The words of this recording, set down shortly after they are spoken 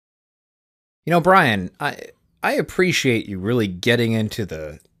Brian, I appreciate you really getting into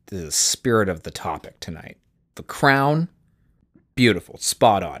the spirit of the topic tonight. The crown, beautiful,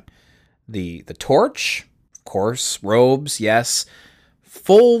 spot on. The torch, of course, robes, yes.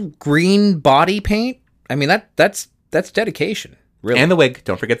 Full green body paint. I mean that's dedication, really. And the wig.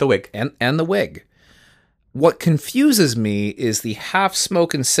 Don't forget the wig. And the wig. What confuses me is the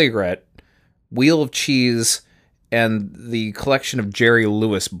half-smoking cigarette, wheel of cheese, and the collection of Jerry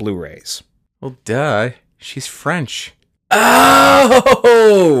Lewis Blu-rays. Well, duh. She's French.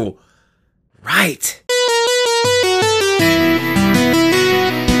 Oh! Right.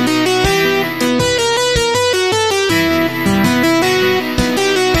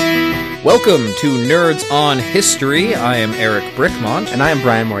 Welcome to Nerds on History. I am Eric Brickmont. And I am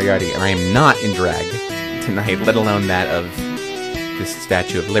Brian Moriarty, and I am not in drag tonight, let alone that of this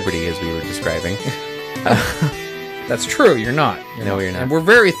Statue of Liberty, as we were describing. That's true, you're not. No, you're not. And we're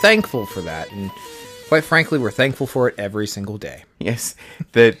very thankful for that, and quite frankly, we're thankful for it every single day. Yes.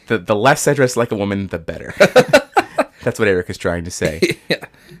 The less I dress like a woman, the better. That's what Eric is trying to say. Yeah.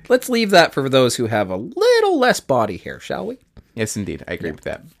 Let's leave that for those who have a little less body hair, shall we? Yes, indeed. I agree with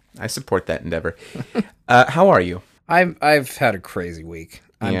that. I support that endeavor. How are you? I've had a crazy week.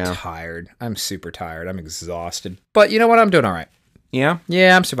 I'm tired. I'm super tired. I'm exhausted. But you know what? I'm doing all right. Yeah?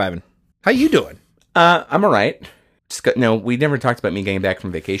 Yeah, I'm surviving. How you doing? I'm all right. No, we never talked about me getting back from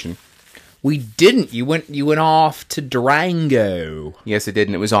vacation. We didn't. You went off to Durango. Yes, it did,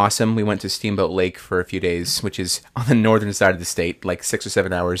 and it was awesome. We went to Steamboat Lake for a few days, which is on the northern side of the state, like 6 or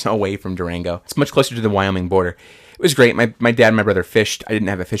 7 hours away from Durango. It's much closer to the Wyoming border. It was great. My dad and my brother fished. I didn't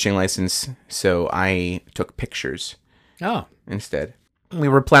have a fishing license, so I took pictures instead. We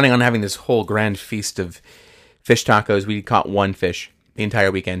were planning on having this whole grand feast of fish tacos. We caught one fish the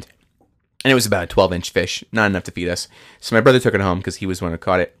entire weekend, and it was about a 12-inch fish, not enough to feed us. So my brother took it home because he was the one who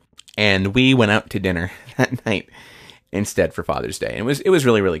caught it. And we went out to dinner that night instead for Father's Day. And it was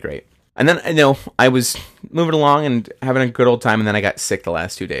really, really great. And then, I was moving along and having a good old time, and then I got sick the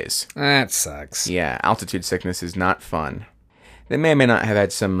last 2 days. That sucks. Yeah, altitude sickness is not fun. They may or may not have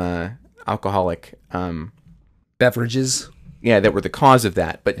had some alcoholic beverages. Yeah, that were the cause of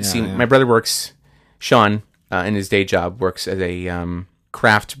that. But my brother works, Sean, in his day job, works at a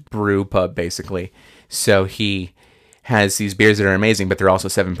craft brew pub, basically. So he has these beers that are amazing, but they're also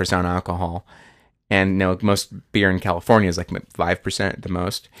 7% alcohol. And most beer in California is like 5% at the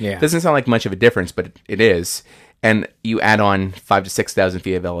most. Yeah. Doesn't sound like much of a difference, but it is. And you add on 5,000 to 6,000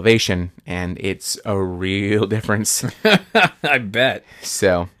 feet of elevation, and it's a real difference. I bet.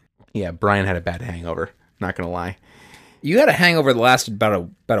 So, yeah, Brian had a bad hangover. Not gonna lie. You had a hangover that lasted about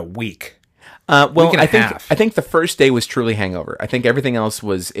a week. Well, I think the first day was truly hangover. I think everything else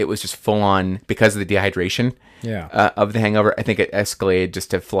was just full on because of the dehydration. Of the hangover. I think it escalated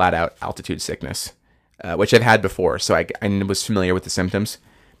just to flat out altitude sickness, which I've had before, so I was familiar with the symptoms.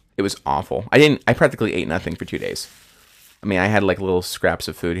 It was awful. I practically ate nothing for 2 days. I mean, I had like little scraps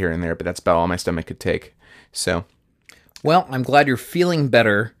of food here and there, but that's about all my stomach could take. So, well, I'm glad you're feeling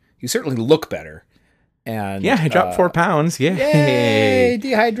better. You certainly look better. And yeah, I dropped 4 pounds. Yay!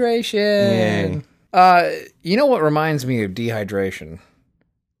 Dehydration. Yay. You know what reminds me of dehydration?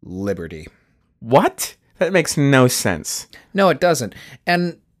 Liberty. What? That makes no sense. No, it doesn't.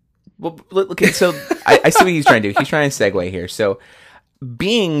 And well, okay, so I see what he's trying to do. He's trying to segue here. So,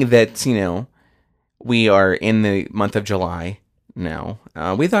 being that we are in the month of July now,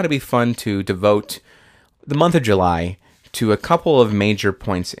 we thought it'd be fun to devote the month of July to a couple of major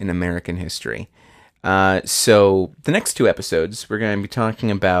points in American history. So the next 2 episodes, we're going to be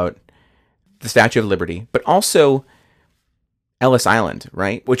talking about the Statue of Liberty, but also Ellis Island,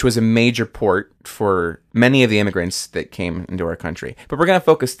 right? Which was a major port for many of the immigrants that came into our country. But we're going to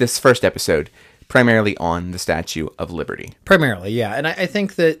focus this first episode primarily on the Statue of Liberty. Primarily, yeah. And I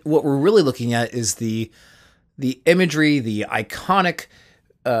think that what we're really looking at is the imagery, the iconic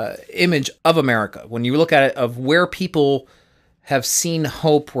image of America. When you look at it, of where people have seen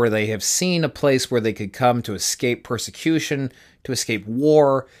hope, where they have seen a place where they could come to escape persecution, to escape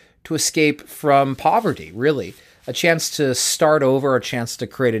war, to escape from poverty, really. A chance to start over, a chance to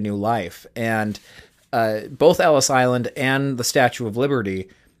create a new life. And both Ellis Island and the Statue of Liberty,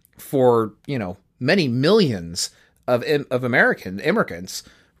 for, many millions of American immigrants,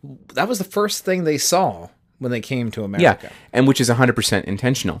 that was the first thing they saw when they came to America. Yeah, and which is 100%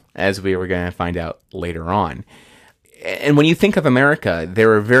 intentional, as we were going to find out later on. And when you think of America,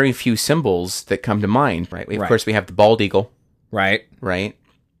 there are very few symbols that come to mind, right? Of course, we have the bald eagle. Right. Right?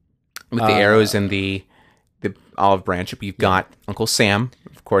 With the arrows and the olive branch. You've got Uncle Sam,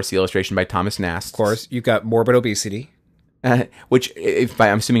 of course, the illustration by Thomas Nast. Of course, you've got morbid obesity. Which,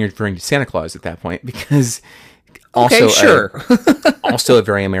 I'm assuming you're referring to Santa Claus at that point, because Okay, also, sure. also a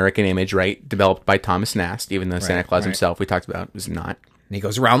very American image, right? Developed by Thomas Nast, even though Santa Claus right. himself, we talked about, was not. And he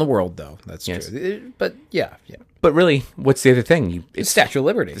goes around the world, though. That's Yes. true. But yeah. But really, what's the other thing? It's Statue of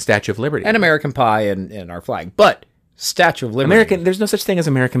Liberty. The Statue of Liberty. And American Pie and our flag. But Statue of Liberty. There's no such thing as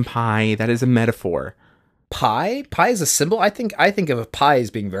American Pie. That is a metaphor. Pie? Pie is a symbol? I think of a pie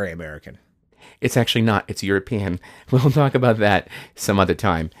as being very American. It's actually not. It's European. We'll talk about that some other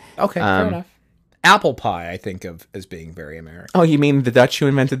time. Okay, fair enough. Apple pie, I think of as being very American. Oh, you mean the Dutch who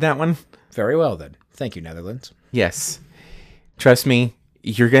invented that one? Very well, then. Thank you, Netherlands. Yes. Trust me,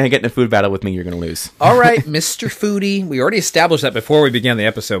 you're going to get in a food battle with me, you're going to lose. All right, Mr. Foodie. We already established that before we began the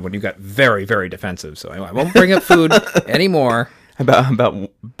episode when you got very, very defensive. So I won't bring up food anymore.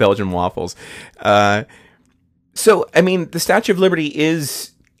 About Belgian waffles. So, I mean, the Statue of Liberty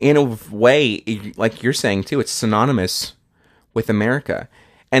is, in a way, like you're saying too, it's synonymous with America.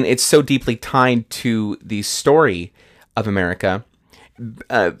 And it's so deeply tied to the story of America.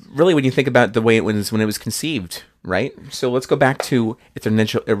 Really, when you think about the way it was when it was conceived, right? So let's go back to its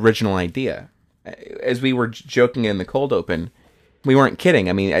original idea. As we were joking in the cold open, we weren't kidding.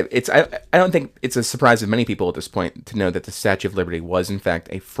 I mean, I don't think it's a surprise to many people at this point to know that the Statue of Liberty was, in fact,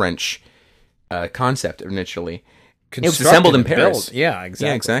 a French concept initially. It was assembled in Paris. Yeah, exactly.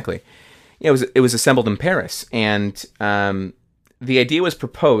 Yeah, exactly. Yeah, it was assembled in Paris, and the idea was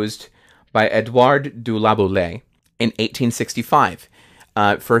proposed by Edouard de La Boulaye in 1865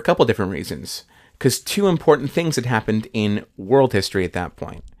 for a couple different reasons. Because two important things had happened in world history at that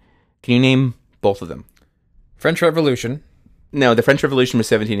point. Can you name both of them? French Revolution. No, the French Revolution was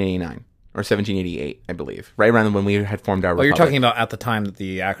 1789 or 1788, I believe, right around when we had formed our republic. You're talking about at the time that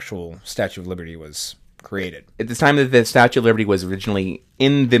the actual Statue of Liberty was created. At the time that the Statue of Liberty was originally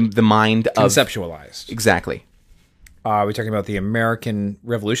in the mind of... Conceptualized. Exactly. Are we talking about the American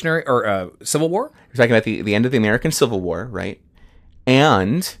Revolutionary or Civil War? We're talking about the end of the American Civil War, right?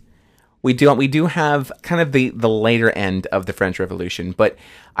 And we do have kind of the later end of the French Revolution, but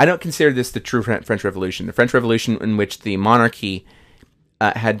I don't consider this the true French Revolution. The French Revolution in which the monarchy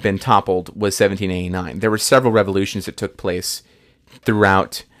had been toppled was 1789. There were several revolutions that took place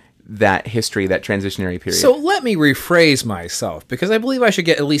throughout that history, that transitionary period. So let me rephrase myself, because I believe I should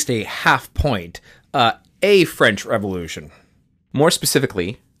get at least a half point. A French Revolution. More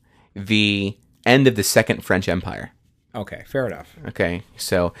specifically, the end of the Second French Empire. Okay, fair enough. Okay,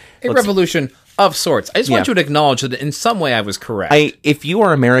 so... A revolution of sorts. I just want you to acknowledge that in some way I was correct. If you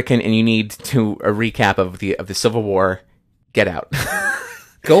are American and you need a recap of the Civil War, get out.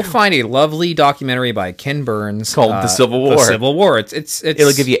 Go find a lovely documentary by Ken Burns called The Civil War. The Civil War.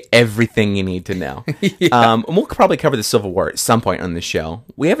 It'll give you everything you need to know. Yeah. And we'll probably cover the Civil War at some point on the show.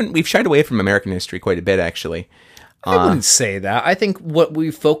 We've shied away from American history quite a bit, actually. I wouldn't say that. I think what we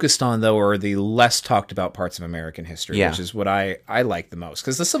focused on, though, are the less talked about parts of American history, which is what I like the most.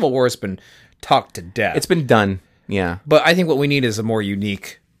 Because the Civil War has been talked to death. It's been done, yeah. But I think what we need is a more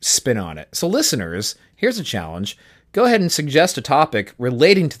unique spin on it. So listeners, here's a challenge. Go ahead and suggest a topic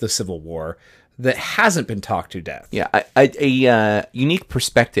relating to the Civil War that hasn't been talked to death. Yeah, a unique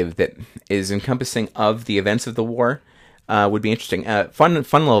perspective that is encompassing of the events of the war would be interesting. Fun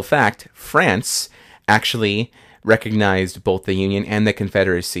little fact, France actually recognized both the Union and the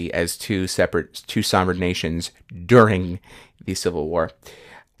Confederacy as two sovereign nations during the Civil War.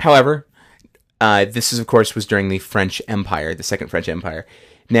 However, this of course was during the French Empire, the Second French Empire.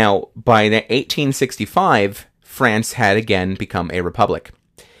 Now, by 1865, France had again become a republic,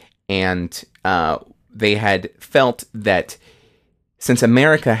 and they had felt that since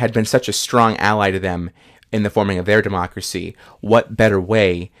America had been such a strong ally to them in the forming of their democracy, what better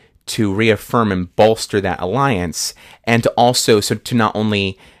way to reaffirm and bolster that alliance, and to also to not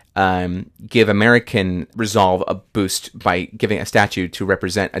only give American resolve a boost by giving a statue to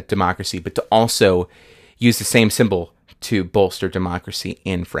represent a democracy, but to also use the same symbol to bolster democracy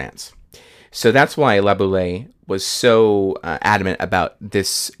in France. So that's why La Boulaye was so adamant about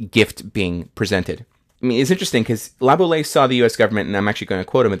this gift being presented. I mean, it's interesting because La Boulaye saw the U.S. government, and I'm actually going to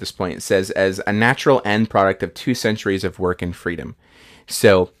quote him at this point, it says, as a natural end product of 2 centuries of work and freedom.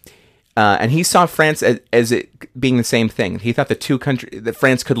 So, and he saw France as it being the same thing. He thought that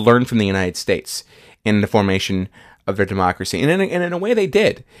France could learn from the United States in the formation of their democracy. And in a way they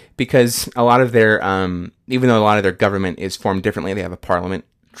did, because a lot of their, even though a lot of their government is formed differently, they have a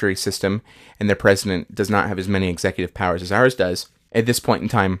parliamentary system, and their president does not have as many executive powers as ours does. At this point in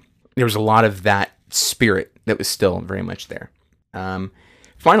time, there was a lot of that spirit that was still very much there.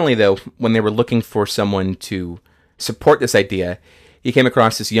 Finally, though, when they were looking for someone to support this idea, he came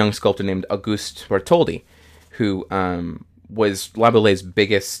across this young sculptor named Auguste Bartholdi, who was Laboulaye's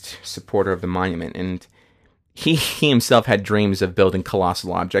biggest supporter of the monument, and he himself had dreams of building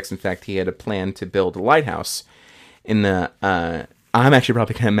colossal objects. In fact, he had a plan to build a lighthouse in the, I'm actually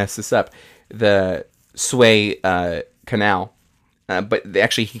probably going to mess this up, the Sway Canal. But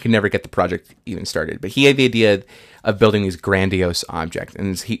actually, he could never get the project even started. But he had the idea of building these grandiose objects,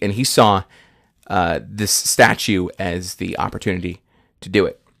 and he saw this statue as the opportunity to do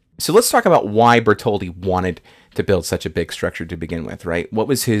it. So let's talk about why Bertoldi wanted to build such a big structure to begin with, right? What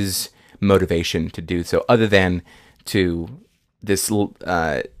was his motivation to do so, other than to this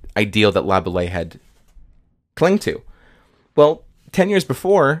ideal that Laboulaye had clung to? Well, 10 years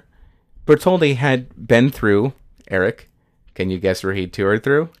before, Bertoldi had been through, Eric, can you guess where he toured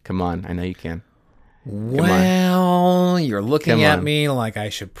through? Come on, I know you can. Well, you're looking at me like I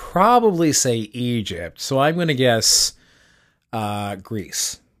should probably say Egypt, so I'm going to guess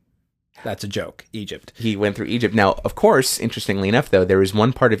Greece. That's a joke. Egypt. He went through Egypt. Now, of course, interestingly enough, though, there is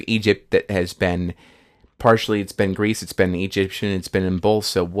one part of Egypt that has been, partially it's been Greece, it's been Egyptian, it's been in both.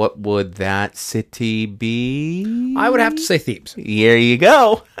 So what would that city be? I would have to say Thebes. Here you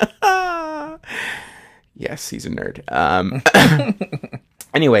go. Yes, he's a nerd.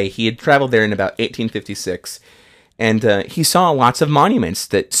 Anyway, he had traveled there in about 1856, and he saw lots of monuments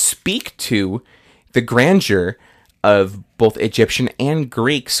that speak to the grandeur of both Egyptian and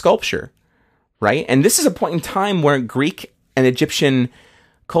Greek sculpture, right? And this is a point in time where Greek and Egyptian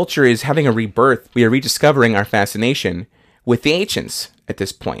culture is having a rebirth. We are rediscovering our fascination with the ancients at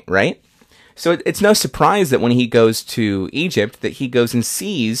this point, right? So it's no surprise that when he goes to Egypt, that he goes and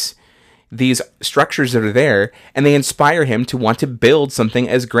sees these structures that are there, and they inspire him to want to build something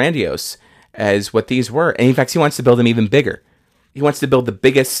as grandiose as what these were. And in fact, he wants to build them even bigger. He wants to build the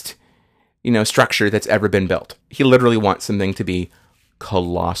biggest, structure that's ever been built. He literally wants something to be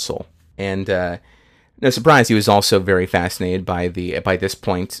colossal. And no surprise, he was also very fascinated by by this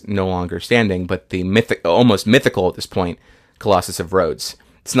point, no longer standing, but the almost mythical at this point, Colossus of Rhodes.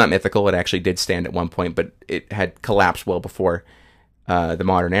 It's not mythical, it actually did stand at one point, but it had collapsed well before the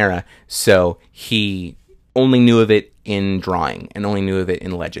modern era. So he only knew of it in drawing and only knew of it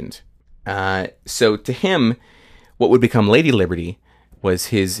in legend. So to him, what would become Lady Liberty was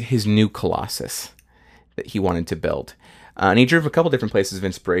his new Colossus that he wanted to build. And he drew a couple different places of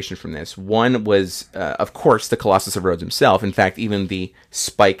inspiration from this. One was, of course, the Colossus of Rhodes himself. In fact, even the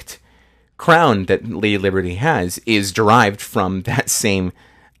spiked crown that Lady Liberty has is derived from that same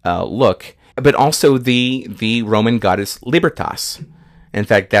look. But also the Roman goddess Libertas. In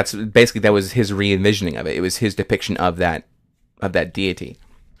fact, that was his re-envisioning of it. It was his depiction of that deity.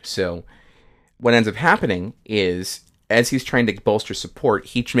 So what ends up happening is, as he's trying to bolster support,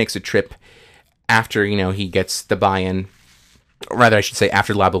 he makes a trip after, he gets the buy-in, or rather I should say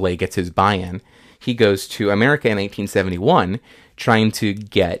after Laboulaye gets his buy-in. He goes to America in 1871 trying to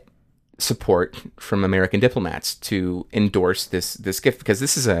get support from American diplomats to endorse this gift, because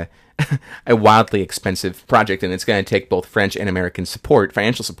this is a wildly expensive project, and it's going to take both French and American support,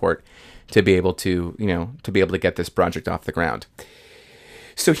 financial support, to be able to get this project off the ground.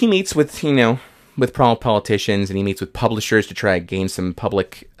 So he meets with politicians, and he meets with publishers to try to gain some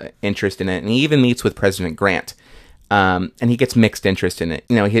public interest in it, and he even meets with President Grant, and he gets mixed interest in it.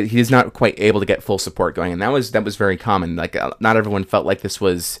 He's not quite able to get full support going, and that was very common. Like, not everyone felt like this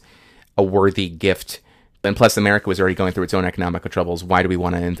was a worthy gift, and plus America was already going through its own economical troubles. Why do we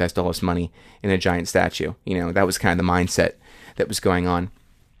want to invest all this money in a giant statue? That was kind of the mindset that was going on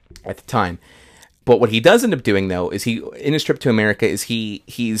at the time. But what he does end up doing, though, is in his trip to America, is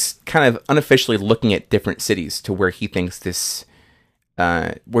he's kind of unofficially looking at different cities to where he thinks the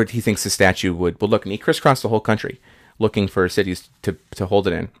statue would look, and he crisscrossed the whole country looking for cities to hold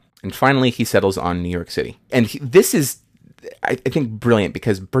it in. And finally, he settles on New York City. And this is, I think, brilliant,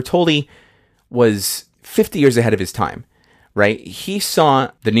 because Bertoldi was 50 years ahead of his time, right? He saw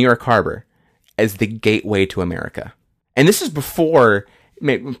the New York Harbor as the gateway to America. And this is before,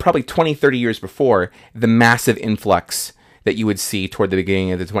 probably 20, 30 years before, the massive influx that you would see toward the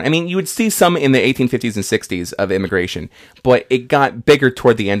beginning of the 20s. I mean, you would see some in the 1850s and 60s of immigration, but it got bigger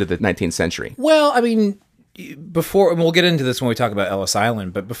toward the end of the 19th century. Well, I mean, before, and we'll get into this when we talk about Ellis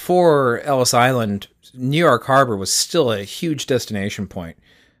Island, but before Ellis Island, New York Harbor was still a huge destination point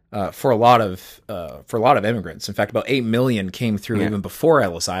for a lot of immigrants. In fact, about 8 million came through even before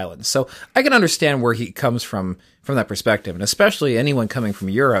Ellis Island. So I can understand where he comes from that perspective, and especially anyone coming from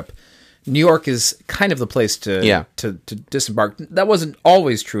Europe. New York is kind of the place to disembark. That wasn't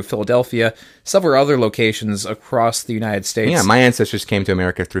always true. Philadelphia, several other locations across the United States. Yeah, my ancestors came to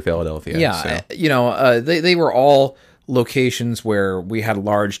America through Philadelphia. Yeah, so. They were all locations where we had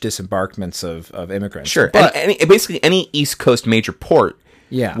large disembarkments of immigrants. Sure. But, Basically any East Coast major port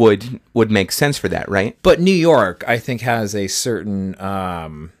yeah. would make sense for that, right? But New York, I think, has a certain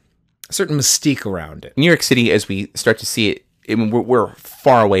mystique around it. New York City, as we start to see it, we're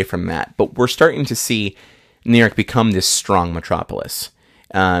far away from that, but we're starting to see New York become this strong metropolis.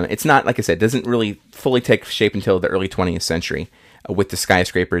 It's not, like I said, doesn't really fully take shape until the early 20th century with the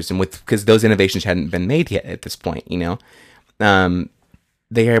skyscrapers and because those innovations hadn't been made yet at this point, you know.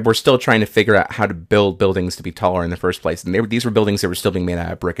 They were still trying to figure out how to build buildings to be taller in the first place, and these were buildings that were still being made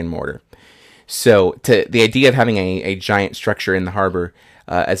out of brick and mortar. So the idea of having a giant structure in the harbor,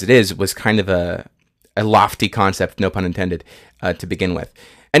 as it is, was kind of a lofty concept, no pun intended, to begin with.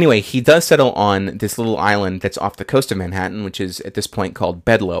 Anyway, he does settle on this little island that's off the coast of Manhattan, which is at this point called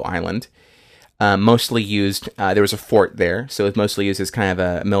Bedloe Island. Mostly used, there was a fort there, so it's mostly used as kind of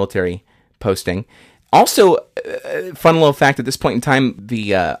a military posting. Also, fun little fact, at this point in time,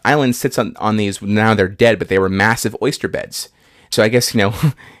 the island sits on these, now they're dead, but they were massive oyster beds. So I guess,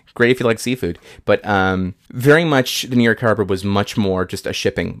 great if you like seafood. But very much, the New York Harbor was much more just a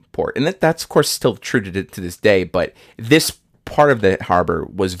shipping port. And that's, of course, still true to this day, but this part of the harbor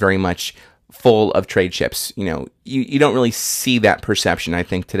was very much full of trade ships. You don't really see that perception, I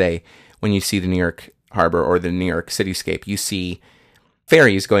think, today when you see the New York Harbor or the New York cityscape. You see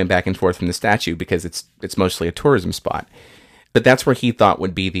ferries going back and forth from the statue because it's mostly a tourism spot. But that's where he thought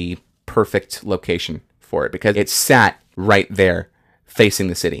would be the perfect location for it, because it sat right there facing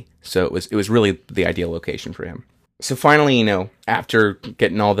the city. So it was really the ideal location for him. So finally, after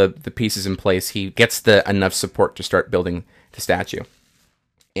getting all the pieces in place, he gets enough support to start building the statue.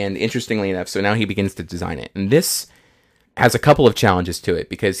 And interestingly enough, so now he begins to design it. And this has a couple of challenges to it,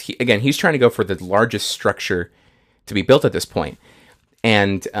 because he's trying to go for the largest structure to be built at this point.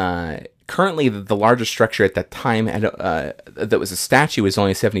 And currently, the largest structure at that time that was a statue was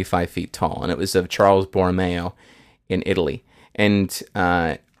only 75 feet tall, and it was of Charles Borromeo in Italy. And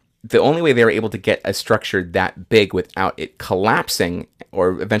the only way they were able to get a structure that big without it collapsing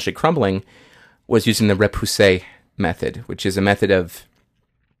or eventually crumbling was using the repoussé method, which is a method of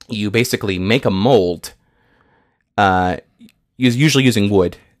you basically make a mold, usually using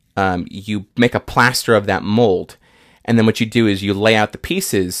wood. You make a plaster of that mold, and then what you do is you lay out the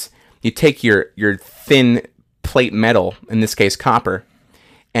pieces. You take your thin plate metal, in this case copper,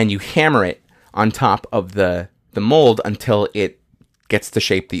 and you hammer it on top of the mold until it gets the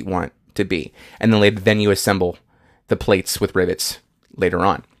shape that you want it to be. And then you assemble the plates with rivets later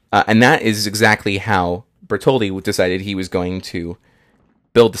on. And that is exactly how Bertoldi decided he was going to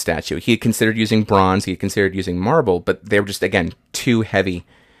build the statue. He had considered using bronze, he had considered using marble, but they were just, again, too heavy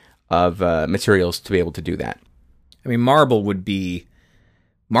of materials to be able to do that. I mean, marble would be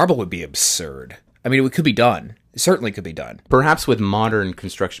absurd. I mean, it could be done. It certainly could be done. Perhaps with modern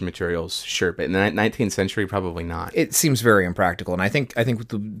construction materials, sure, but in the 19th century, probably not. It seems very impractical, and I think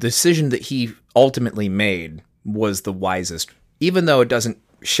the decision that he ultimately made was the wisest, even though it doesn't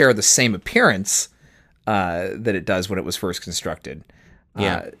share the same appearance that it does when it was first constructed.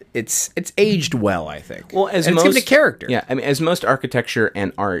 Yeah, it's aged well, I think. Well, it's given a character. Yeah, I mean, as most architecture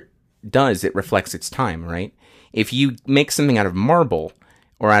and art does, it reflects its time, right? If you make something out of marble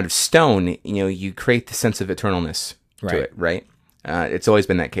or out of stone, you create the sense of eternalness to it, right? It's always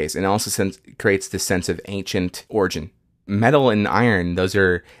been that case. And it also creates this sense of ancient origin. Metal and iron, those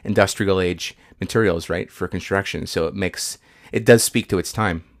are industrial age materials, right, for construction. So it does speak to its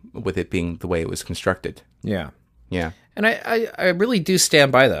time with it being the way it was constructed. Yeah. Yeah. And I really do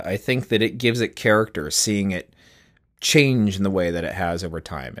stand by that. I think that it gives it character, seeing it change in the way that it has over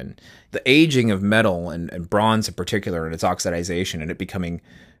time. And the aging of metal and bronze in particular, and its oxidization and it becoming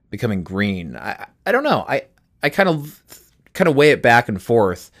green. I don't know. I kind of weigh it back and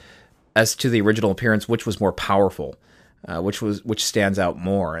forth as to the original appearance, which was more powerful, which stands out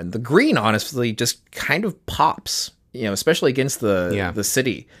more. And the green, honestly, just kind of pops, especially against the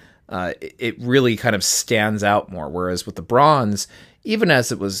city. It really kind of stands out more. Whereas with the bronze, even if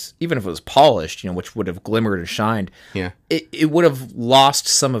it was polished, which would have glimmered and shined, it would have lost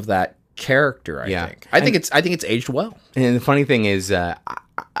some of that character. I think it's aged well. And the funny thing is,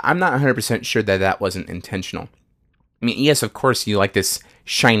 I'm not 100% sure that wasn't intentional. I mean, yes, of course, you like this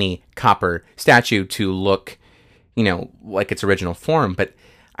shiny copper statue to look, like its original form, but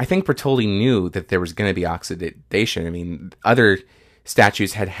I think Bertoldi knew that there was going to be oxidation. I mean, other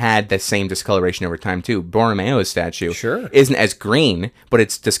statues had the same discoloration over time too. Borromeo's statue isn't as green, but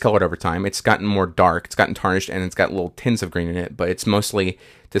it's discolored over time. It's gotten more dark, it's gotten tarnished, and it's got little tints of green in it, but it's mostly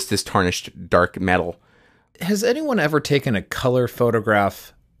just this tarnished dark metal. Has anyone ever taken a color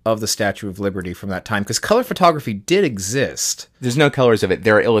photograph of the Statue of Liberty from that time? Because color photography did exist. There's no colors of it.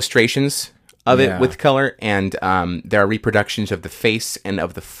 There are illustrations of Yeah. it with color, and there are reproductions of the face and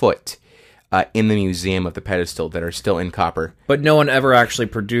of the foot in the museum of the pedestal that are still in copper. But no one ever actually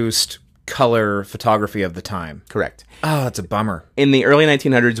produced color photography of the time. Correct. Oh, that's a bummer. In the early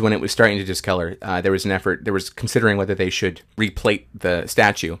 1900s, when it was starting to discolor, there was an effort, there was considering whether they should replate the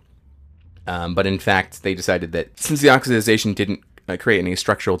statue. But in fact, they decided that since the oxidization didn't create any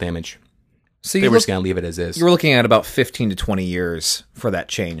structural damage, So they were just going to leave it as is. You were looking at about 15 to 20 years for that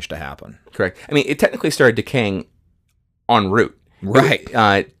change to happen. Correct. I mean, it technically started decaying en route. Right.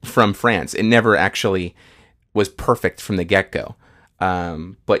 From France. It never actually was perfect from the get-go.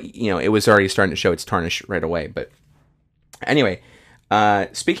 But, it was already starting to show its tarnish right away. But anyway,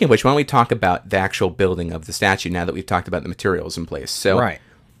 speaking of which, why don't we talk about the actual building of the statue now that we've talked about the materials in place. So Right.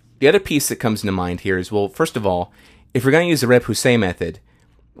 the other piece that comes into mind here is, well, first of all, if we're going to use the repoussé method,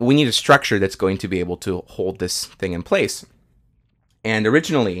 we need a structure that's going to be able to hold this thing in place. And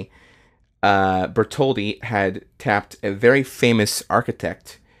originally, Bertoldi had tapped a very famous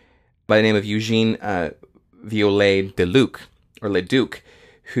architect by the name of Eugene Viollet de Luc, or Leduc,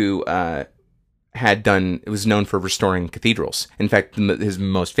 who was known for restoring cathedrals. In fact, his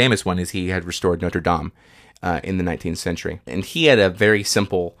most famous one is he had restored Notre Dame in the 19th century. And he had a very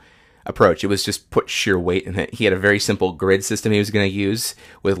simple approach. It was just put sheer weight in it. He had a very simple grid system he was going to use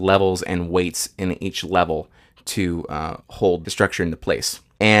with levels and weights in each level to hold the structure into place.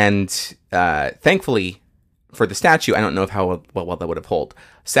 And thankfully for the statue, I don't know how well that would have held.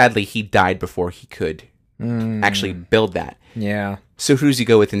 Sadly, he died before he could actually build that. Yeah. So who does he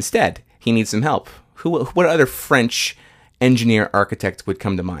go with instead? He needs some help. What other French engineer architect would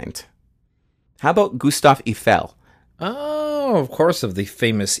come to mind? How about Gustave Eiffel? Oh, of course, of the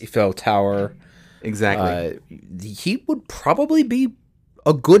famous Eiffel Tower. Exactly. He would probably be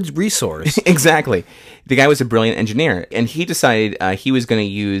a good resource. Exactly. The guy was a brilliant engineer, and he decided he was going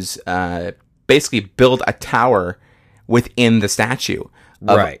to use, basically build a tower within the statue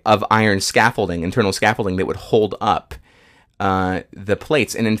of iron scaffolding, internal scaffolding that would hold up the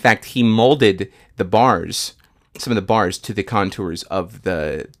plates. And in fact, he molded the bars, some of the bars, to the contours of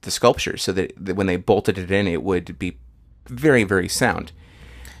the sculpture so that when they bolted it in, it would be very, very sound.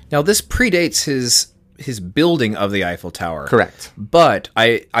 Now, this predates his building of the Eiffel Tower. Correct. But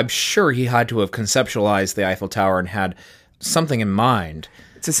I'm sure he had to have conceptualized the Eiffel Tower and had something in mind.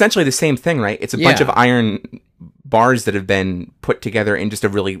 It's essentially the same thing, right? It's a bunch of iron bars that have been put together in just a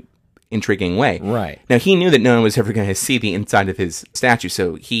really intriguing way. Right. Now, he knew that no one was ever going to see the inside of his statue,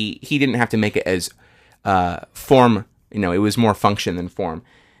 so he didn't have to make it as form. It was more function than form,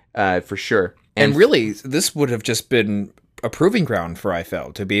 for sure. And really, this would have just been a proving ground for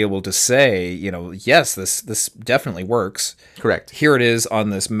Eiffel to be able to say, yes, this definitely works. Correct. Here it is on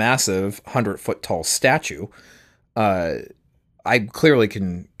this massive 100-foot tall statue. I clearly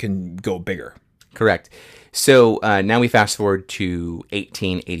can go bigger. Correct. So now we fast forward to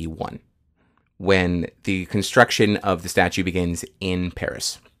 1881, when the construction of the statue begins in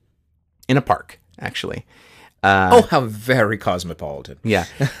Paris, in a park, actually. How very cosmopolitan. Yeah,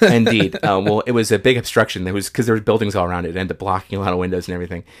 indeed. Well, it was a big obstruction. Because there was buildings all around it. It ended up blocking a lot of windows and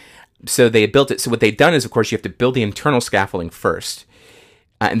everything. So they built it. So what they'd done is, of course, you have to build the internal scaffolding first.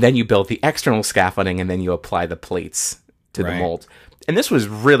 And then you build the external scaffolding, and then you apply the plates to the mold. And this was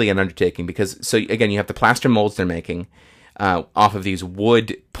really an undertaking because, so again, you have the plaster molds they're making off of these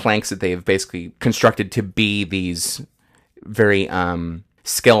wood planks that they have basically constructed to be these very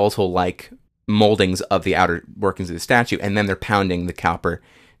skeletal-like moldings of the outer workings of the statue, and then they're pounding the copper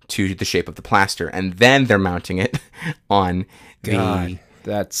to the shape of the plaster, and then they're mounting it on the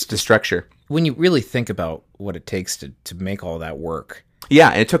structure. When you really think about what it takes to make all that work. Yeah,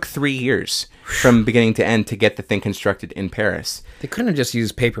 and it took 3 years from beginning to end to get the thing constructed in Paris. They couldn't have just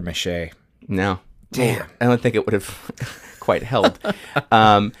used paper mache. No. Damn. Well, I don't think it would have quite held.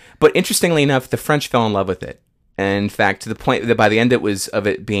 But interestingly enough, the French fell in love with it. And in fact, to the point that by the end of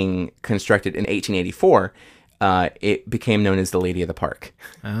it being constructed in 1884, it became known as the Lady of the Park.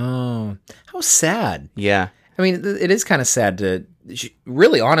 Oh, how sad. Yeah. I mean, it is kind of sad to...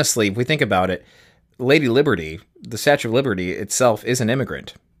 Really, honestly, if we think about it, Lady Liberty, the Statue of Liberty itself, is an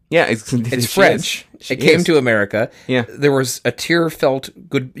immigrant. Yeah, it's French. It came to America. Yeah. There was a tearful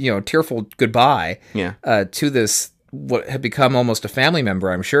goodbye to this, what had become almost a family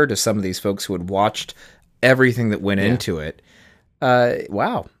member, I'm sure, to some of these folks who had watched everything that went into it.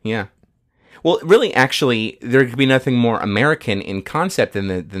 Wow. Yeah. Well, really, actually, there could be nothing more American in concept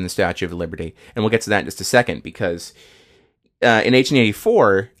than the Statue of Liberty. And we'll get to that in just a second, because in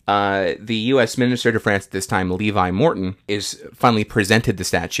 1884, the U.S. Minister to France at this time, Levi Morton, is finally presented the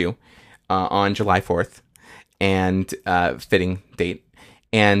statue on July 4th, and fitting date.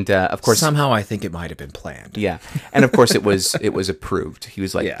 And of course, somehow I think it might have been planned. Yeah, and of course it was approved. He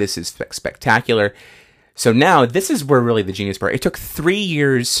was like, Yeah. "This is spectacular." So now this is where really the genius part. It took 3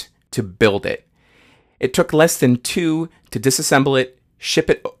 years to build it. It took less than 2 to disassemble it, ship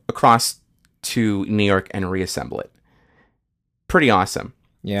it across to New York, and reassemble it. Pretty awesome.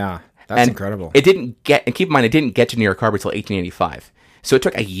 Yeah, that's And incredible. It didn't get, and keep in mind, it didn't get to New York Harbor until 1885. So it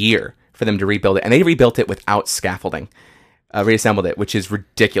took a year for them to rebuild it, and they rebuilt it without scaffolding. Reassembled it, which is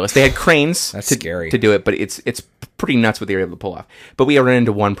ridiculous. They had cranes That's scary. to do it, but it's pretty nuts what they were able to pull off. But we run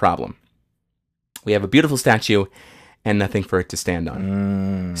into one problem. We have a beautiful statue and nothing for it to stand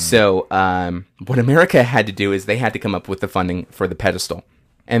on. So what America had to do is they had to come up with the funding for the pedestal.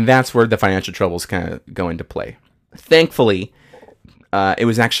 And that's where the financial troubles kind of go into play. Thankfully, it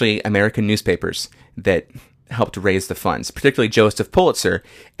was actually American newspapers that helped raise the funds, particularly Joseph Pulitzer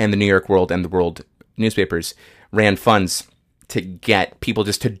and the New York World and the World newspapers ran funds to get people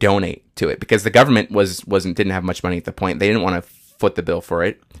just to donate to it, because the government didn't have much money at the point. They didn't want to foot the bill for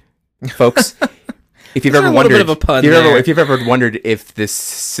it, folks. If you've ever wondered, if you've ever wondered if this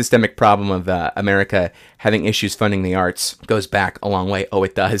systemic problem of America having issues funding the arts goes back a long way, oh,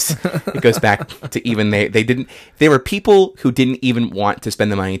 it does. It goes back to even they were people who didn't even want to spend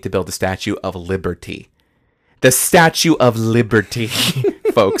the money to build the Statue of Liberty. The Statue of Liberty,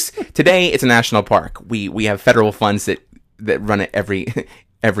 folks. Today it's a national park. We have federal funds that run it every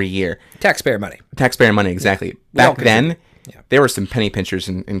year. Taxpayer money. Taxpayer money, exactly. Yeah. Back then, there were some penny pinchers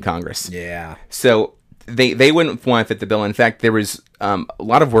in Congress. Yeah. So they wouldn't want to fit the bill. In fact, there was a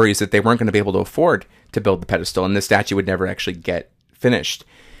lot of worries that they weren't going to be able to afford to build the pedestal, and the statue would never actually get finished.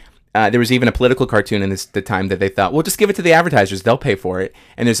 There was even a political cartoon in the time that they thought, well, just give it to the advertisers. They'll pay for it.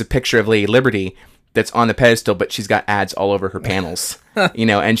 And there's a picture of Lady Liberty that's on the pedestal, but she's got ads all over her panels,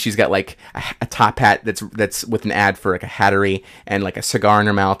 and she's got like a top hat that's with an ad for like a hattery and like a cigar in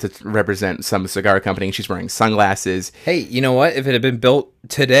her mouth to represent some cigar company. And she's wearing sunglasses. Hey, you know what? If it had been built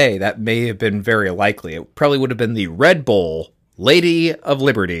today, that may have been very likely. It probably would have been the Red Bull Lady of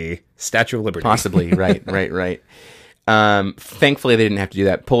Liberty, Statue of Liberty. Possibly, right. Thankfully, they didn't have to do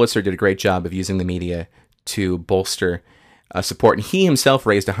that. Pulitzer did a great job of using the media to bolster support, and he himself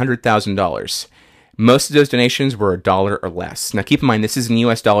raised $100,000. Most of those donations were $1 or less. Now, keep in mind, this is in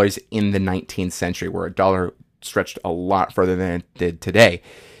U.S. dollars in the 19th century, where a dollar stretched a lot further than it did today.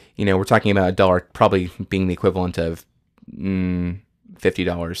 We're talking about a dollar probably being the equivalent of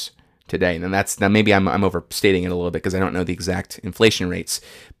 $50 today. And now maybe I'm overstating it a little bit because I don't know the exact inflation rates,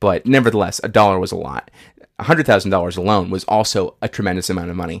 but nevertheless, a dollar was a lot. $100,000 alone was also a tremendous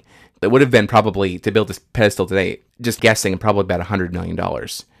amount of money. That would have been probably, to build this pedestal today, just guessing, probably about $100 million.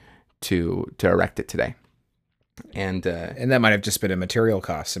 To erect it today. And that might have just been a material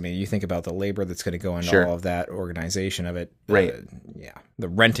cost. I mean, you think about the labor that's going to go into all of that organization of it. Right. The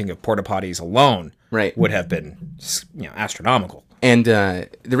renting of porta potties alone would have been astronomical. And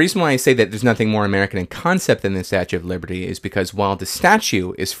the reason why I say that there's nothing more American in concept than the Statue of Liberty is because while the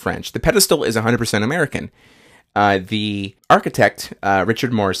statue is French, the pedestal is 100% American. The architect,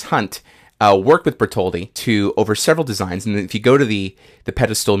 Richard Morris Hunt, worked with Bertoldi over several designs. And if you go to the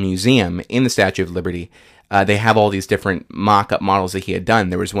pedestal museum in the Statue of Liberty, they have all these different mock-up models that he had done.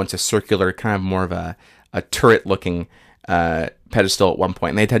 There was once a circular, kind of more of a turret-looking pedestal at one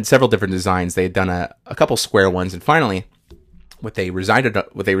point. And they'd had several different designs. They had done a couple square ones. And finally, what they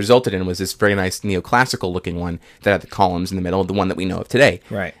resulted in was this very nice neoclassical-looking one that had the columns in the middle, the one that we know of today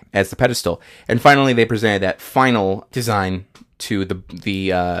as the pedestal. And finally, they presented that final design to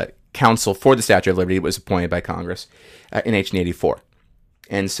the council for the Statue of Liberty. Was appointed by Congress in 1884.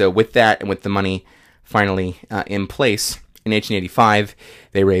 And so with that and with the money finally in place, in 1885,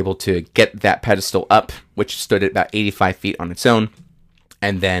 they were able to get that pedestal up, which stood at about 85 feet on its own.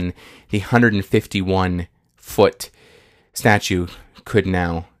 And then the 151-foot statue could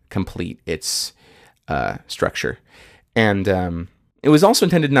now complete its structure. And it was also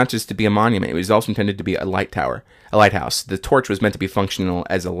intended not just to be a monument, it was also intended to be a lighthouse. The torch was meant to be functional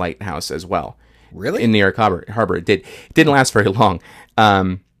as a lighthouse as well. Really? In New York Harbor. It didn't last very long.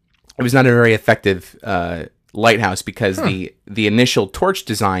 It was not a very effective lighthouse because the initial torch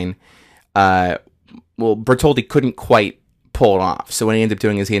design, Bertoldi couldn't quite pull it off. So what he ended up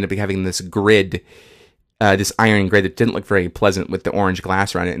doing is he ended up having this grid, this iron grid that didn't look very pleasant with the orange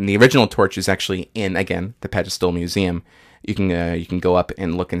glass around it. And the original torch is actually in, again, the Pedestal Museum you can go up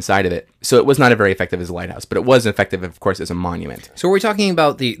and look inside of it. So it was not very effective as a lighthouse, but it was effective, of course, as a monument. So are we talking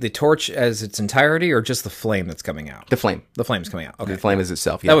about the torch as its entirety, or just the flame that's coming out? The flame. The flame's coming out. Okay. The flame is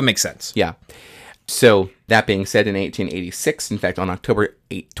itself, yeah. That would make sense. Yeah. So that being said, in 1886, in fact, on October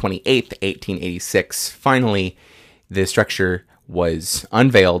 28th, 1886, finally, the structure was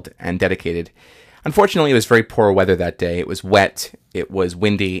unveiled and dedicated. Unfortunately, it was very poor weather that day. It was wet, it was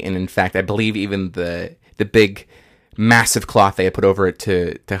windy, and in fact, I believe even the big, massive cloth they had put over it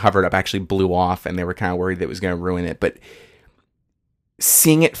to cover it up actually blew off, and they were kind of worried that it was going to ruin it. But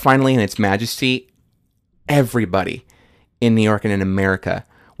seeing it finally in its majesty, everybody in New York and in America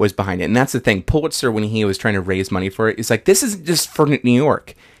was behind it. And that's the thing. Pulitzer, when he was trying to raise money for it, is like, this isn't just for New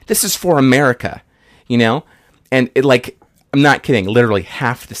York. This is for America, you know? And it, like, I'm not kidding. Literally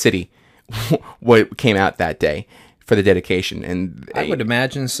half the city what came out that day for the dedication. And I would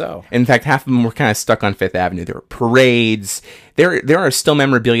imagine so. In fact, half of them were kind of stuck on Fifth Avenue. There were parades. There are still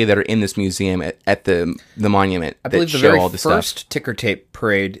memorabilia that are in this museum at the monument. I believe the very first ticker tape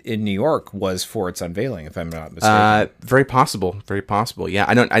parade in New York was for its unveiling, if I'm not mistaken. Very possible. Very possible. Yeah,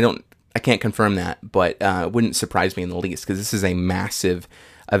 I can't confirm that, but it wouldn't surprise me in the least, because this is a massive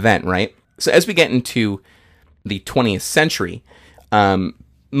event, right? So as we get into the 20th century,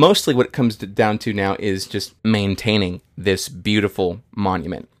 mostly what it comes down to now is just maintaining this beautiful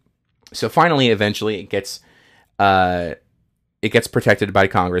monument. So finally, eventually, it gets protected by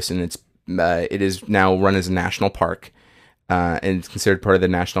Congress, and it is now run as a national park, and it's considered part of the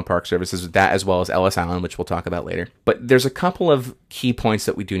National Park Services, that as well as Ellis Island, which we'll talk about later. But there's a couple of key points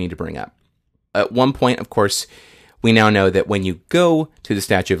that we do need to bring up. At one point, of course, we now know that when you go to the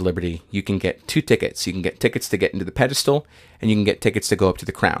Statue of Liberty, you can get 2 tickets. You can get tickets to get into the pedestal, and you can get tickets to go up to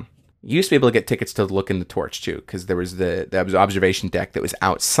the crown. You used to be able to get tickets to look in the torch, too, because there was the observation deck that was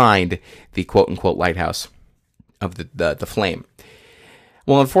outside the quote-unquote lighthouse of the flame.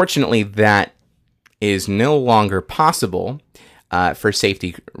 Well, unfortunately, that is no longer possible for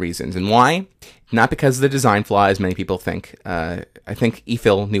safety reasons. And why? Not because of the design flaw, as many people think. I think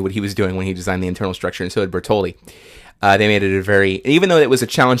Eiffel knew what he was doing when he designed the internal structure, and so did Bertolli. They made it even though it was a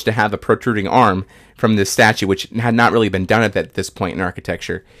challenge to have a protruding arm from this statue, which had not really been done at this point in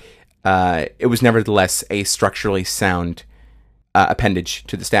architecture, it was nevertheless a structurally sound appendage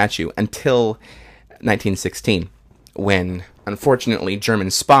to the statue until 1916, when, unfortunately, German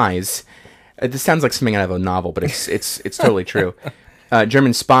spies... this sounds like something out of a novel, but it's totally true.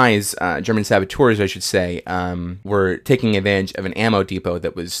 German spies, German saboteurs, I should say, were taking advantage of an ammo depot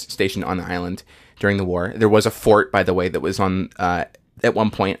that was stationed on the island during the war. There was a fort, by the way, that was on at one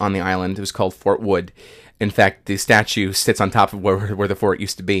point on the island. It was called Fort Wood. In fact, the statue sits on top of where the fort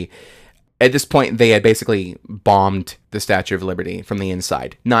used to be. At this point, they had basically bombed the Statue of Liberty from the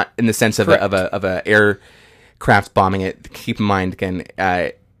inside, not in the sense of a aircraft bombing it. Keep in mind, again,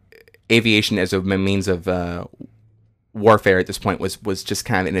 aviation as a means of warfare at this point was just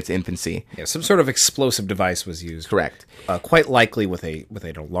kind of in its infancy. Yeah, some sort of explosive device was used. Correct. Quite likely with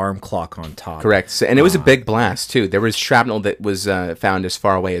an alarm clock on top. Correct. So, and it was a big blast too. There was shrapnel that was found as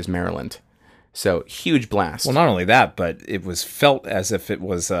far away as Maryland. So huge blast. Well, not only that, but it was felt as if it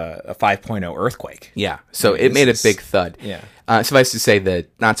was a 5.0 earthquake. Yeah. So it made a big thud. Yeah. Suffice to say that,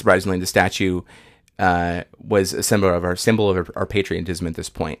 not surprisingly, the statue was a symbol of our patriotism at this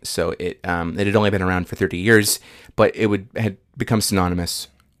point. So it had only been around for 30 years, but had become synonymous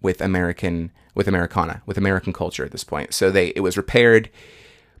with American culture at this point. So it was repaired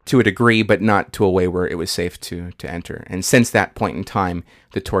to a degree, but not to a way where it was safe to enter. And since that point in time,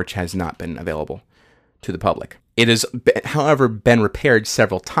 the torch has not been available to the public. It has, however, been repaired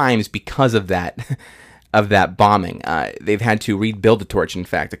several times because of that. Of that bombing. They've had to rebuild the torch, in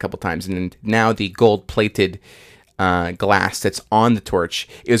fact, a couple times, and now the gold-plated glass that's on the torch,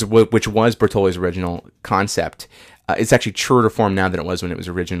 which was Bertolli's original concept, it's actually truer to form now than it was when it was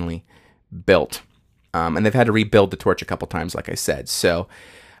originally built. And they've had to rebuild the torch a couple times, like I said. So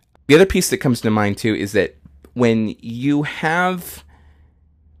the other piece that comes to mind, too, is that when you have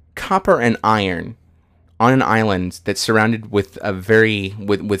copper and iron on an island that's surrounded with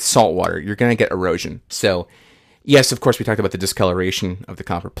with salt water, you're going to get erosion. So, yes, of course, we talked about the discoloration of the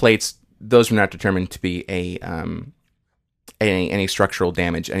copper plates. Those were not determined to be any structural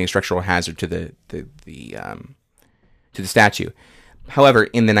damage, any structural hazard to the statue. However,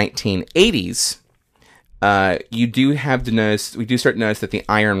 in the 1980s, we do start to notice that the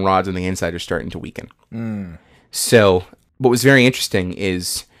iron rods on the inside are starting to weaken. So, what was very interesting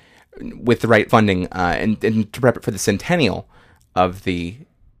is, with the right funding and to prep it for the centennial of the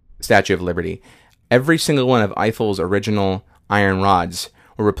Statue of Liberty, every single one of Eiffel's original iron rods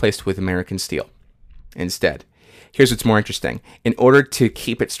were replaced with American steel instead. Here's what's more interesting. In order to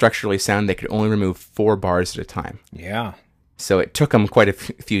keep it structurally sound, they could only remove 4 bars at a time. Yeah. So it took them quite a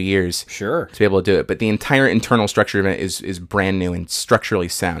few years Sure. to be able to do it. But the entire internal structure of it is brand new and structurally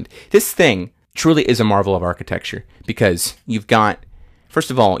sound. This thing truly is a marvel of architecture because you've got,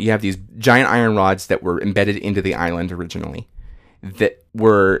 first of all, you have these giant iron rods that were embedded into the island originally that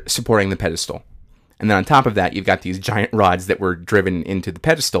were supporting the pedestal. And then on top of that, you've got these giant rods that were driven into the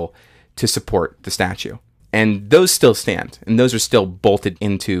pedestal to support the statue. And those still stand, and those are still bolted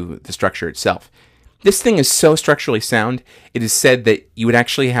into the structure itself. This thing is so structurally sound, it is said that you would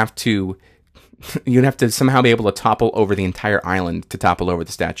actually have to somehow be able to topple over the entire island to topple over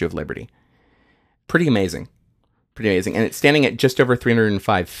the Statue of Liberty. Pretty amazing. Pretty amazing. And it's standing at just over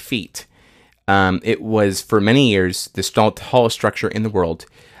 305 feet. It was, for many years, the tallest structure in the world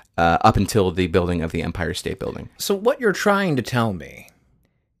up until the building of the Empire State Building. So what you're trying to tell me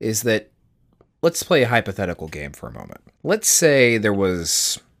is that, let's play a hypothetical game for a moment. Let's say there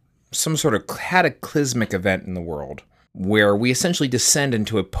was some sort of cataclysmic event in the world where we essentially descend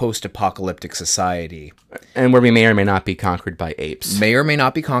into a post-apocalyptic society. And where we may or may not be conquered by apes. May or may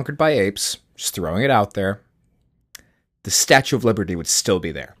not be conquered by apes. Just throwing it out there. The Statue of Liberty would still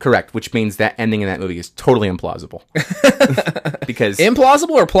be there. Correct, which means that ending in that movie is totally implausible. Because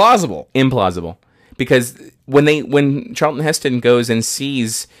implausible or plausible? Implausible. Because when Charlton Heston goes and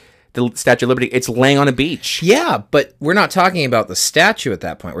sees the Statue of Liberty, it's laying on a beach. Yeah, but we're not talking about the statue at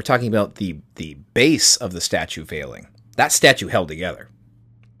that point. We're talking about the base of the statue failing. That statue held together.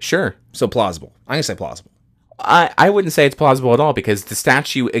 Sure. So plausible. I'm going to say plausible. I wouldn't say it's plausible at all because the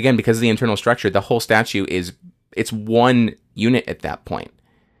statue, again, because of the internal structure, the whole statue it's one unit at that point.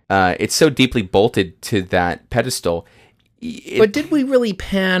 It's so deeply bolted to that pedestal. But did we really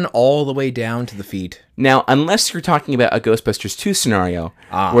pan all the way down to the feet? Now, unless you're talking about a Ghostbusters 2 scenario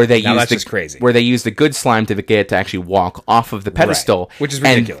where they use the good slime to get it to actually walk off of the pedestal, right, which is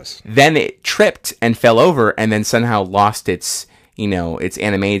ridiculous. Then it tripped and fell over, and then somehow lost its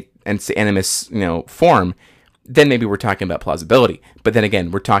animus form. Then maybe we're talking about plausibility. But then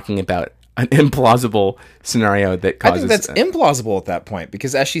again, we're talking about an implausible scenario that causes... I think that's implausible at that point,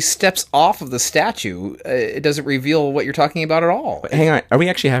 because as she steps off of the statue, it doesn't reveal what you're talking about at all. Hang on, are we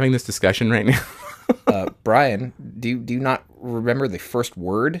actually having this discussion right now? Brian, do you not remember the first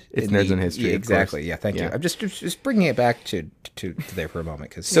word? It's Nerds in History, yeah, exactly, yeah, thank you. I'm just bringing it back to there for a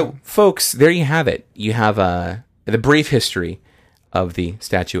moment. Folks, there you have it. You have the brief history of the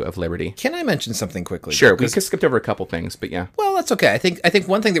Statue of Liberty. Can I mention something quickly? Sure, we skipped over a couple things, but yeah. Well, that's okay. I think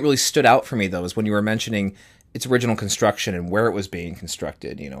one thing that really stood out for me, though, is when you were mentioning its original construction and where it was being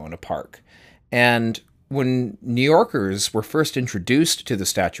constructed, in a park. And when New Yorkers were first introduced to the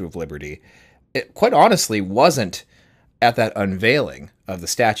Statue of Liberty, it quite honestly wasn't at that unveiling of the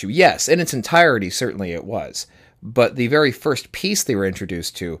statue. Yes, in its entirety, certainly it was. But the very first piece they were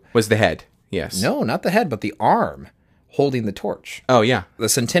introduced to... was the head, yes. No, not the head, but the arm holding the torch. Oh, yeah. The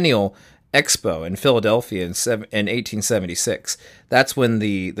Centennial Expo in Philadelphia in 1876. That's when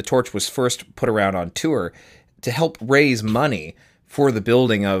the torch was first put around on tour to help raise money for the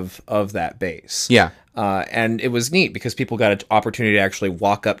building of that base. Yeah. And it was neat because people got an opportunity to actually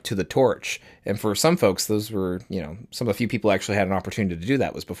walk up to the torch. And for some folks, those were, some of the few people actually had an opportunity to do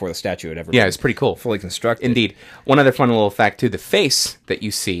that was before the statue had ever been it's pretty cool. Fully constructed. Indeed. One other fun little fact, too, the face that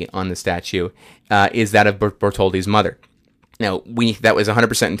you see on the statue is that of Bertoldi's mother. Now, that was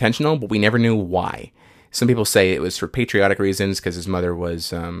 100% intentional, but we never knew why. Some people say it was for patriotic reasons because his mother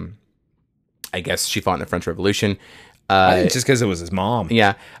was, I guess, she fought in the French Revolution. I think just because it was his mom.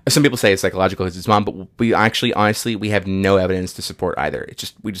 Yeah. Some people say it's psychological because it's his mom, but we actually, honestly, we have no evidence to support either. It's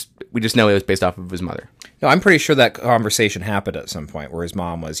just we just know it was based off of his mother. No, I'm pretty sure that conversation happened at some point where his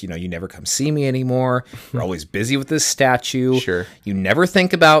mom was, you never come see me anymore. You're always busy with this statue. Sure. You never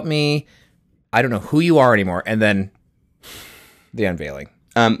think about me. I don't know who you are anymore. And then the unveiling.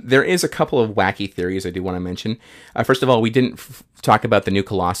 There is a couple of wacky theories I do want to mention. First of all, we didn't talk about the new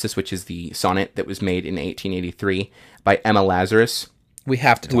Colossus, which is the sonnet that was made in 1883 by Emma Lazarus. We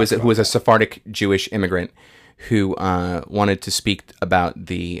have to talk who was a Sephardic Jewish immigrant who wanted to speak about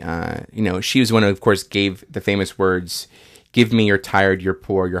the, she was the one who, of course, gave the famous words, "Give me your tired, your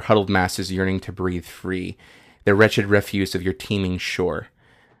poor, your huddled masses yearning to breathe free, the wretched refuse of your teeming shore."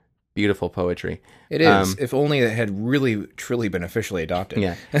 Beautiful poetry. It is. If only it had really, truly been officially adopted.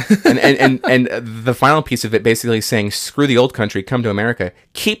 Yeah. and the final piece of it basically saying, screw the old country, come to America.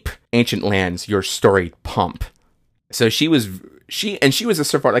 Keep ancient lands, your storied pomp. So she was a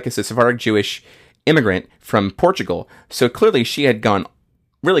Sephardic Jewish immigrant from Portugal. So clearly she had gone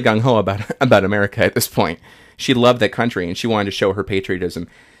really gung-ho about America at this point. She loved that country and she wanted to show her patriotism.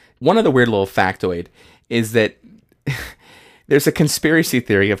 One other weird little factoid is that there's a conspiracy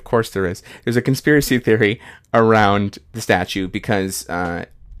theory. Of course there is. There's a conspiracy theory around the statue because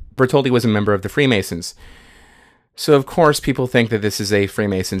Bertoldi was a member of the Freemasons. So, of course, people think that this is a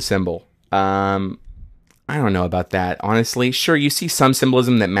Freemason symbol. I don't know about that, honestly. Sure, you see some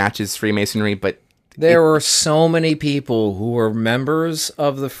symbolism that matches Freemasonry, but... There were so many people who were members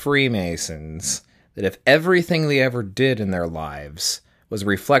of the Freemasons that if everything they ever did in their lives was a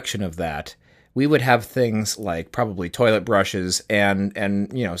reflection of that, we would have things like probably toilet brushes and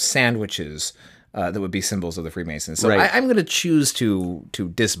sandwiches that would be symbols of the Freemasons. So right. I'm going to choose to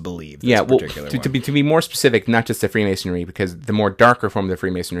disbelieve this particular one. To be more specific, not just the Freemasonry, because the more darker form of the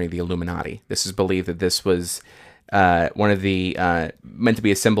Freemasonry, the Illuminati. This is believed that this was one of the meant to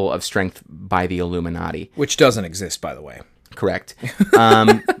be a symbol of strength by the Illuminati, which doesn't exist, by the way. Correct.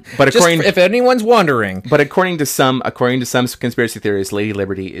 But if anyone's wondering, but according to some conspiracy theorists, Lady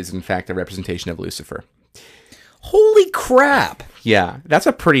Liberty is in fact a representation of Lucifer. Holy crap! Yeah, that's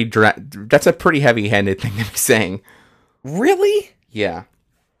a pretty heavy-handed thing to be saying. Really? Yeah.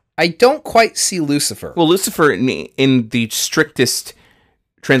 I don't quite see Lucifer. Well, Lucifer, in the strictest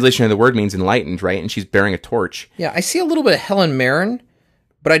translation of the word, means enlightened, right? And she's bearing a torch. Yeah, I see a little bit of Helen Mirren,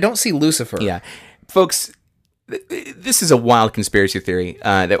 but I don't see Lucifer. Yeah. Folks, this is a wild conspiracy theory.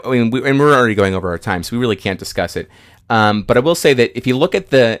 And we're already going over our time, so we really can't discuss it. But I will say that if you look at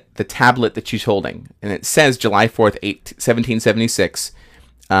the tablet that she's holding, and it says July 4th, 1776,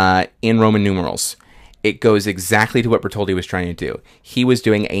 in Roman numerals, it goes exactly to what Bertoldi was trying to do. He was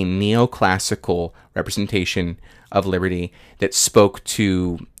doing a neoclassical representation of liberty that spoke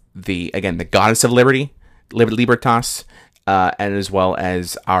to the goddess of liberty, Libertas, and as well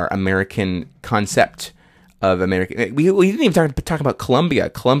as our American concept of American. We didn't even talk about Columbia.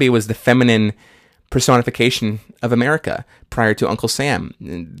 Columbia was the feminine personification of America prior to Uncle Sam.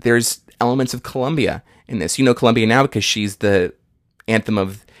 There's elements of Columbia in this. You know Columbia now because she's the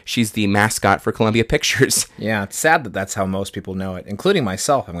mascot for Columbia Pictures. Yeah, it's sad that that's how most people know it, including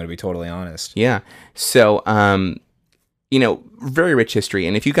myself, I'm going to be totally honest. Yeah. So, very rich history.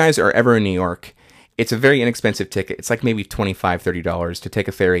 And if you guys are ever in New York, it's a very inexpensive ticket. It's like maybe $25, $30 to take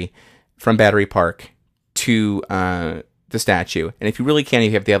a ferry from Battery Park to the statue. And if you really can, if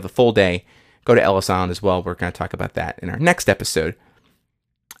you have to have the full day, go to Ellis Island as well. We're going to talk about that in our next episode.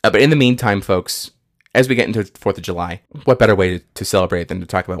 But in the meantime, folks, as we get into the 4th of July, what better way to celebrate than to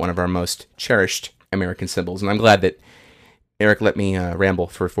talk about one of our most cherished American symbols? And I'm glad that Eric let me ramble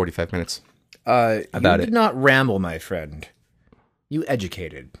for 45 minutes about it. You did not ramble, my friend. You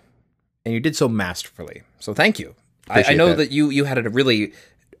educated. And you did so masterfully. So thank you. I know that you had a really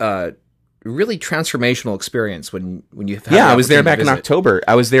transformational experience when you had I was there back in October.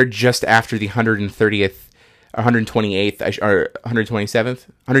 I was there just after the 130th or 128th or 127th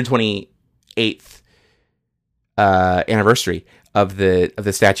 128th anniversary of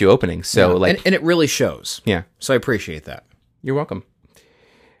the statue opening. So and it really shows. Yeah. So I appreciate that. You're welcome.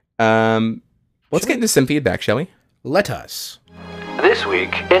 Let's get into some feedback, shall we? Let us. This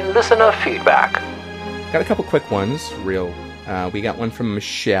week in Listener Feedback. Got a couple quick ones. We got one from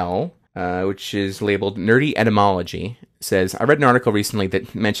Michelle, which is labeled Nerdy Etymology. It says, I read an article recently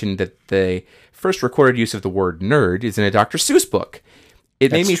that mentioned that the first recorded use of the word nerd is in a Dr. Seuss book.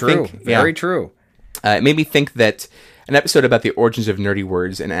 That's made me think, very true. It made me think that an episode about the origins of nerdy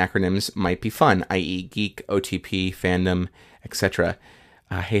words and acronyms might be fun, i.e. geek, OTP, fandom, etc.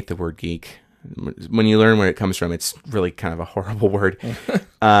 I hate the word geek. When you learn where it comes from, it's really kind of a horrible word.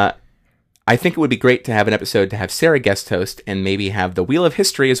 I think it would be great to have an episode to have Sarah guest host and maybe have the Wheel of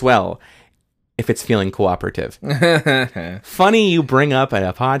History as well, if it's feeling cooperative. Funny you bring up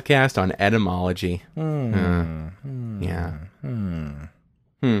a podcast on etymology. Yeah.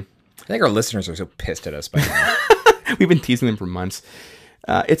 I think our listeners are so pissed at us by now. We've been teasing them for months.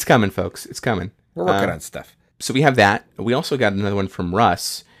 It's coming, folks. It's coming. We're working on stuff. So we have that. We also got another one from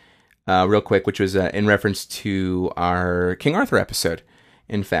Russ, real quick, which was in reference to our King Arthur episode,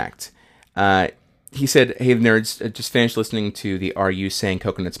 in fact. He said, hey, nerds, just finished listening to the Are You Saying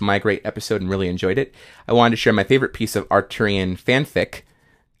Coconuts Migrate episode and really enjoyed it. I wanted to share my favorite piece of Arthurian fanfic.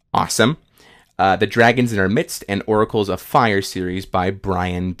 Awesome. The Dragons in Our Midst and Oracles of Fire series by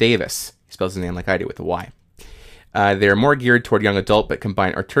Brian Davis. He spells his name like I do with a Y. They're more geared toward young adult, but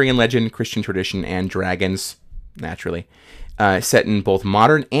combine Arthurian legend, Christian tradition, and dragons, naturally. Set in both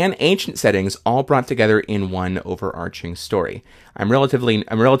modern and ancient settings, all brought together in one overarching story. I'm a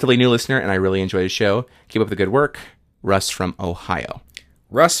relatively new listener, and I really enjoy the show. Keep up the good work. Russ from Ohio.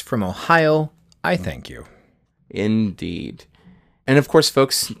 Russ from Ohio, I thank you. Indeed. And of course,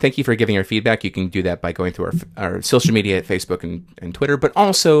 folks, thank you for giving your feedback. You can do that by going through our social media at Facebook and Twitter, but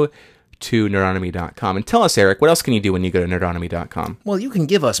also to nerdonomy.com. And tell us, Eric, what else can you do when you go to nerdonomy.com? Well, you can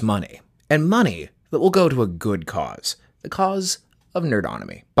give us money, and money that will go to a good cause, the cause of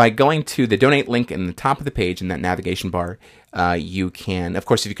Nerdonomy. By going to the donate link in the top of the page in that navigation bar, you can, of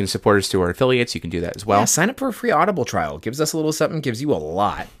course, if you can support us through our affiliates, you can do that as well. Yeah, sign up for a free Audible trial. Gives us a little something, gives you a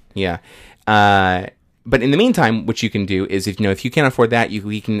lot. Yeah. But in the meantime, what you can do is, if you can't afford that,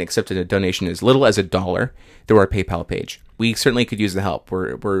 we can accept a donation as little as $1 through our PayPal page. We certainly could use the help.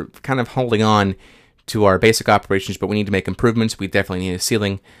 We're kind of holding on to our basic operations, but we need to make improvements. We definitely need a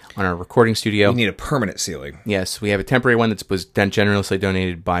ceiling on our recording studio. We need a permanent ceiling. Yes, we have a temporary one that was generously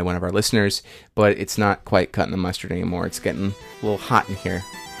donated by one of our listeners, but it's not quite cutting the mustard anymore. It's getting a little hot in here.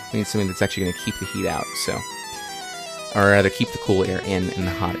 We need something that's actually going to keep the heat out, or rather keep the cool air in and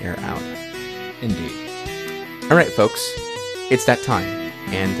the hot air out. Indeed. All right, folks, it's that time.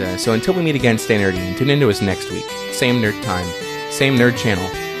 And so until we meet again, stay nerdy and tune into us next week. Same nerd time, same nerd channel,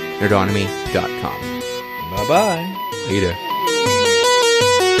 nerdonomy.com. Bye-bye. Later.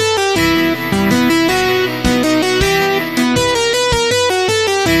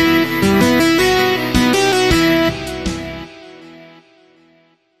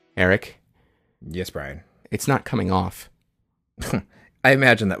 Eric? Yes, Brian. It's not coming off. I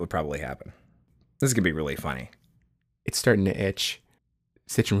imagine that would probably happen. This is going to be really funny. It's starting to itch.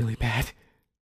 It's itching really bad.